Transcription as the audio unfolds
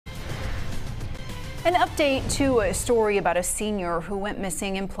An update to a story about a senior who went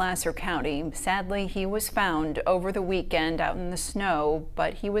missing in Placer County. Sadly, he was found over the weekend out in the snow,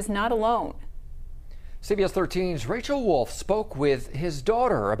 but he was not alone. CBS 13's Rachel Wolf spoke with his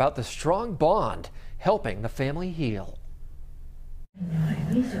daughter about the strong bond helping the family heal.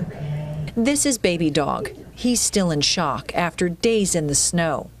 This is Baby Dog. He's still in shock after days in the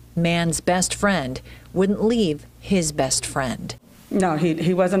snow. Man's best friend wouldn't leave his best friend. No,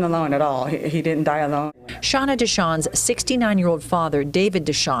 he wasn't alone at all. He didn't die alone. Shauna Deshon's 69-year-old father, David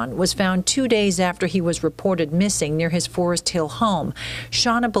Deshon, was found 2 days after he was reported missing near his Foresthill home.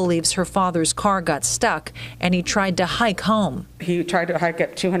 Shauna believes her father's car got stuck and he tried to hike home. He tried to hike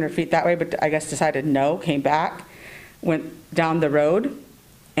up 200 feet that way, but I guess decided no, came back, went down the road,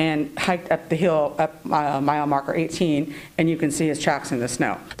 and hiked up the hill, up mile marker 18, and you can see his tracks in the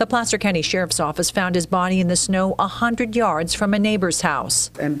snow. The Placer County Sheriff's Office found his body in the snow 100 yards from a neighbor's house.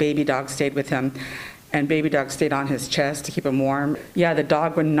 And Baby Dog stayed with him, and Baby Dog stayed on his chest to keep him warm. Yeah, the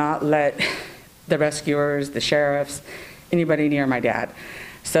dog would not let the rescuers, the sheriffs, anybody near my dad.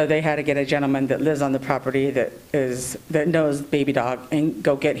 So they had to get a gentleman that lives on the property that knows Baby Dog and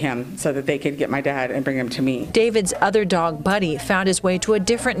go get him so that they could get my dad and bring him to me. David's other dog, Buddy, found his way to a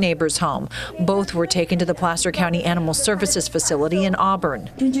different neighbor's home. Both were taken to the Placer County Animal Services facility in Auburn.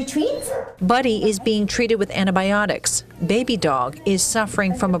 Doing your treats? Buddy is being treated with antibiotics. Baby Dog is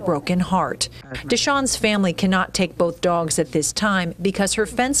suffering from a broken heart. Deshon's family cannot take both dogs at this time because her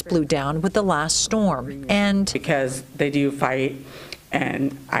fence blew down with the last storm. And because they do fight.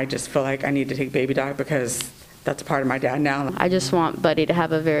 And I just feel like I need to take Baby Dog because that's a part of my dad now. I just want Buddy to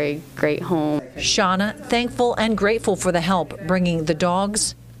have a very great home. Shauna, thankful and grateful for the help bringing the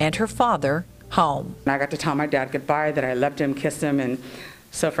dogs and her father home. I got to tell my dad goodbye, that I loved him, kissed him, and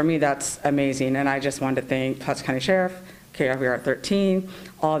so for me that's amazing. And I just wanted to thank Placer County Sheriff, KRVR 13,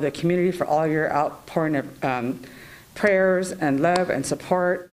 all the community for all your outpouring of prayers and love and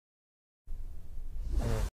support.